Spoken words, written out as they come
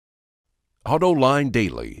AutoLine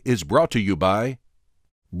Daily is brought to you by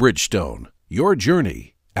Bridgestone, your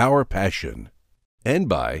journey, our passion, and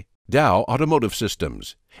by Dow Automotive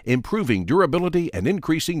Systems, improving durability and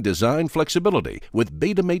increasing design flexibility with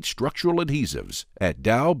Betamate structural adhesives at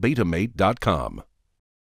dowbetamate.com.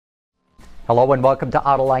 Hello and welcome to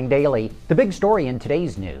AutoLine Daily. The big story in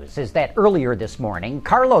today's news is that earlier this morning,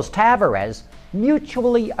 Carlos Tavares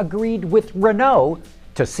mutually agreed with Renault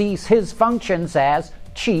to cease his functions as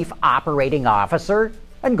Chief Operating Officer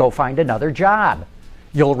and go find another job.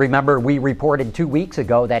 You'll remember we reported 2 weeks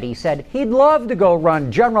ago that he said he'd love to go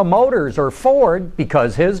run General Motors or Ford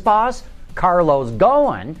because his boss, Carlos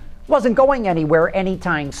Ghosn, wasn't going anywhere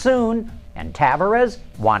anytime soon, and Tavares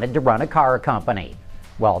wanted to run a car company.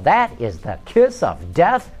 Well, that is the kiss of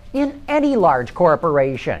death in any large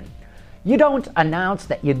corporation. You don't announce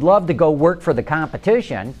that you'd love to go work for the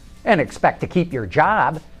competition and expect to keep your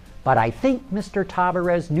job. But I think Mr.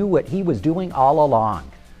 Tavares knew what he was doing all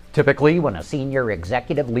along. Typically, when a senior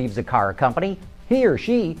executive leaves a car company, he or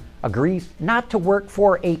she agrees not to work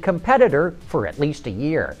for a competitor for at least a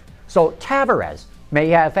year. So Tavares may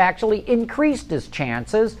have actually increased his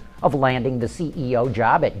chances of landing the CEO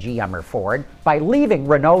job at GM or Ford by leaving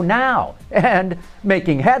Renault now and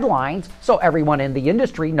making headlines so everyone in the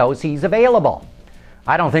industry knows he's available.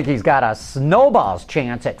 I don't think he's got a snowball's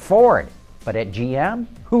chance at Ford. But at GM,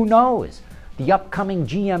 who knows? The upcoming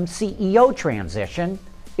GM CEO transition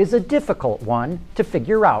is a difficult one to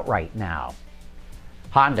figure out right now.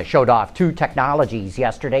 Honda showed off 2 technologies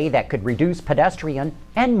yesterday that could reduce pedestrian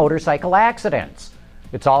and motorcycle accidents.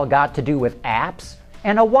 It's all got to do with apps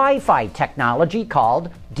and a Wi-Fi technology called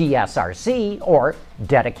DSRC, or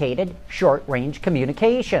Dedicated Short-Range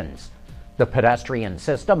Communications. The pedestrian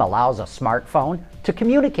system allows a smartphone to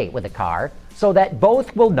communicate with a car so that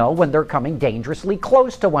both will know when they're coming dangerously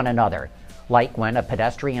close to one another, like when a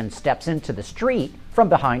pedestrian steps into the street from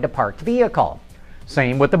behind a parked vehicle.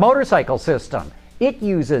 Same with the motorcycle system. It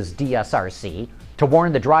uses DSRC to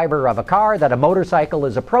warn the driver of a car that a motorcycle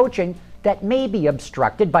is approaching that may be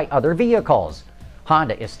obstructed by other vehicles.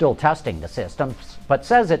 Honda is still testing the system, but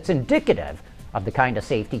says it's indicative of the kind of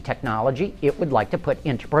safety technology it would like to put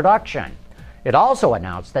into production. It also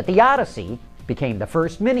announced that the Odyssey became the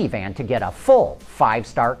first minivan to get a full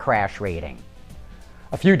 5-star crash rating.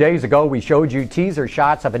 A few days ago, we showed you teaser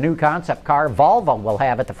shots of a new concept car Volvo will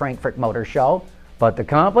have at the Frankfurt Motor Show, but the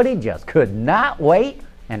company just could not wait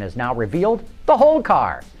and has now revealed the whole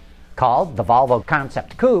car. Called the Volvo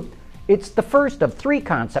Concept Coupe, it's the first of 3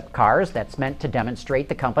 concept cars that's meant to demonstrate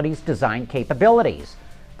the company's design capabilities,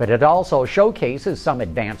 but it also showcases some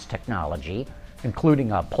advanced technology,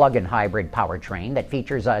 including a plug-in hybrid powertrain that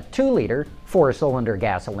features a 2-liter 4-cylinder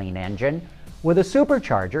gasoline engine with a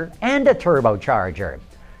supercharger and a turbocharger.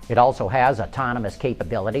 It also has autonomous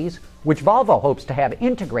capabilities, which Volvo hopes to have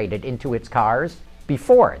integrated into its cars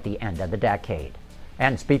before the end of the decade.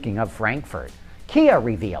 And speaking of Frankfurt, Kia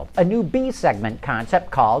revealed a new B-segment concept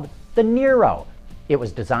called the Niro. It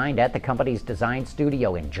was designed at the company's design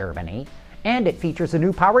studio in Germany, and it features a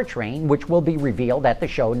new powertrain which will be revealed at the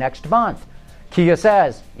show next month. Kia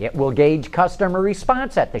says it will gauge customer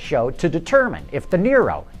response at the show to determine if the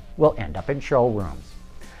Niro will end up in showrooms.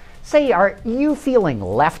 Say, are you feeling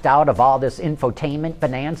left out of all this infotainment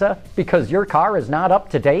bonanza because your car is not up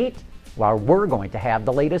to date? Well, we're going to have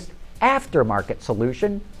the latest aftermarket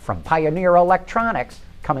solution from Pioneer Electronics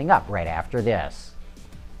coming up right after this.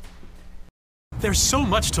 There's so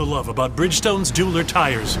much to love about Bridgestone's Dueler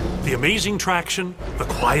tires. The amazing traction, the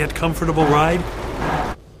quiet, comfortable ride,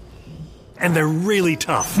 and they're really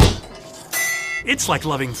tough. It's like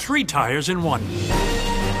loving 3 tires in one.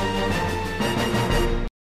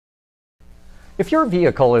 If your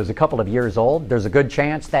vehicle is a couple of years old, there's a good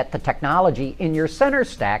chance that the technology in your center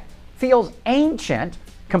stack feels ancient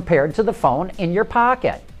compared to the phone in your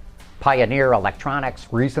pocket. Pioneer Electronics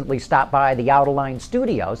recently stopped by the AutoLine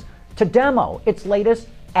studios to demo its latest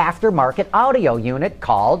aftermarket audio unit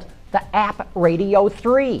called the App Radio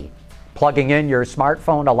 3. Plugging in your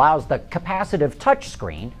smartphone allows the capacitive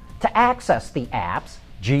touchscreen to access the apps,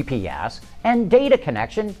 GPS, and data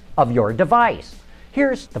connection of your device.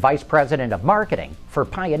 Here's the Vice President of Marketing for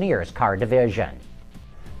Pioneer's car division.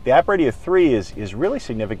 The App Radio 3 is really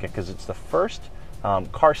significant because it's the first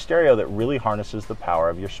car stereo that really harnesses the power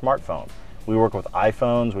of your smartphone. We work with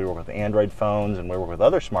iPhones, we work with Android phones, and we work with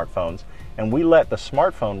other smartphones, and we let the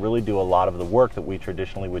smartphone really do a lot of the work that we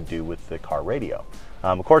traditionally would do with the car radio.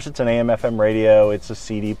 Of course, it's an AM/FM radio, it's a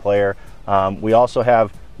CD player. We also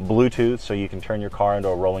have Bluetooth, so you can turn your car into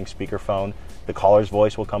a rolling speakerphone. The caller's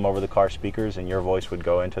voice will come over the car speakers, and your voice would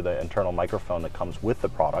go into the internal microphone that comes with the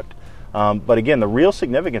product. But again, the real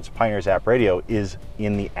significance of Pioneer's App Radio is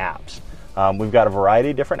in the apps. We've got a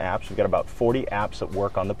variety of different apps. We've got about 40 apps that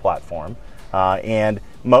work on the platform. And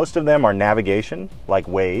most of them are navigation, like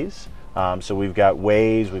Waze. So we've got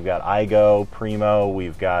Waze, we've got iGo, Primo,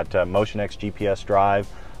 we've got MotionX GPS Drive.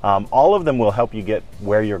 All of them will help you get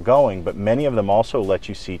where you're going, but many of them also let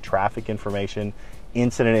you see traffic information,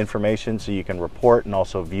 incident information, so you can report and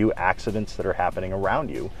also view accidents that are happening around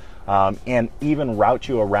you, and even route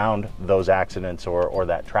you around those accidents or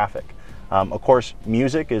that traffic. Of course,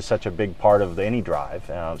 music is such a big part of any drive,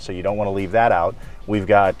 so you don't want to leave that out. We've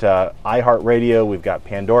got iHeartRadio, we've got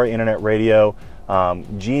Pandora Internet Radio,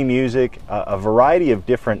 G Music, a variety of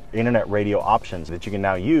different internet radio options that you can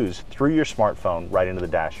now use through your smartphone right into the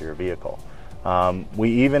dash of your vehicle. We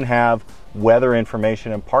even have weather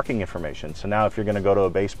information and parking information. So now if you're going to go to a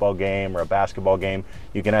baseball game or a basketball game,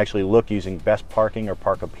 you can actually look using Best Parking or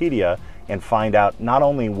Parkopedia and find out not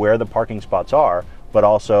only where the parking spots are, but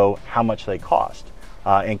also how much they cost.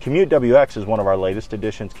 And Commute WX is one of our latest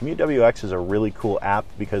additions. Commute WX is a really cool app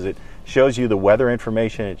because it shows you the weather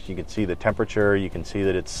information. You can see the temperature, you can see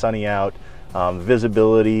that it's sunny out,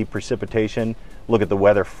 visibility, precipitation, look at the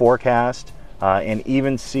weather forecast, and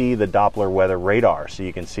even see the Doppler weather radar, so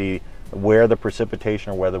you can see where the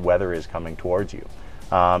precipitation or where the weather is coming towards you.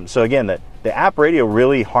 So again, the app radio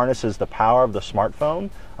really harnesses the power of the smartphone.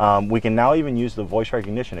 We can now even use the voice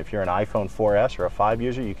recognition. If you're an iPhone 4S or a 5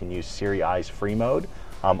 user, you can use Siri Eyes Free Mode.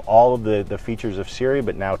 All of the features of Siri,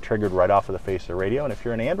 but now triggered right off of the face of the radio. And if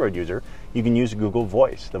you're an Android user, you can use Google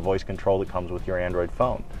Voice, the voice control that comes with your Android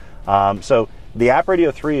phone. So the App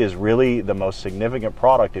Radio 3 is really the most significant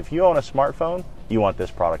product. If you own a smartphone, you want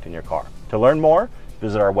this product in your car. To learn more,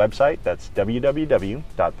 visit our website. That's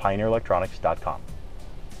www.pioneerelectronics.com.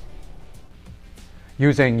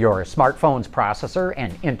 Using your smartphone's processor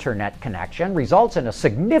and internet connection results in a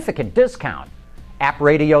significant discount. App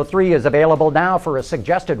Radio 3 is available now for a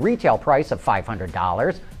suggested retail price of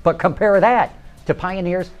 $500, but compare that to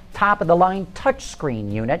Pioneer's top-of-the-line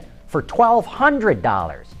touchscreen unit for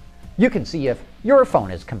 $1,200. You can see if your phone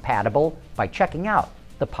is compatible by checking out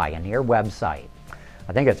the Pioneer website.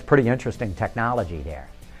 I think it's pretty interesting technology there.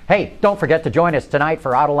 Hey, don't forget to join us tonight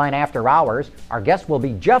for Autoline After Hours. Our guest will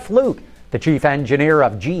be Jeff Luke, the chief engineer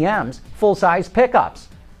of GM's full-size pickups.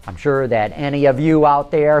 I'm sure that any of you out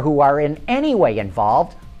there who are in any way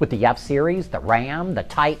involved with the F-Series, the Ram, the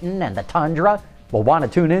Titan, and the Tundra will want to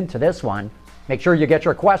tune in to this one. Make sure you get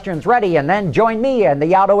your questions ready and then join me and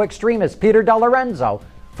the auto extremist Peter DeLorenzo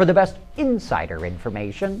for the best insider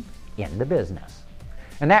information in the business.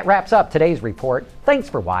 And that wraps up today's report. Thanks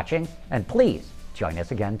for watching, and please join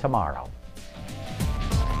us again tomorrow.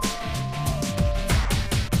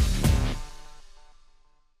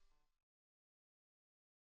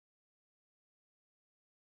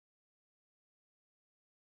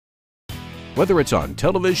 Whether it's on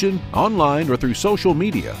television, online, or through social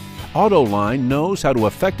media, AutoLine knows how to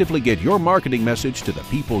effectively get your marketing message to the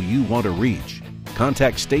people you want to reach.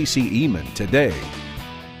 Contact Stacy Eman today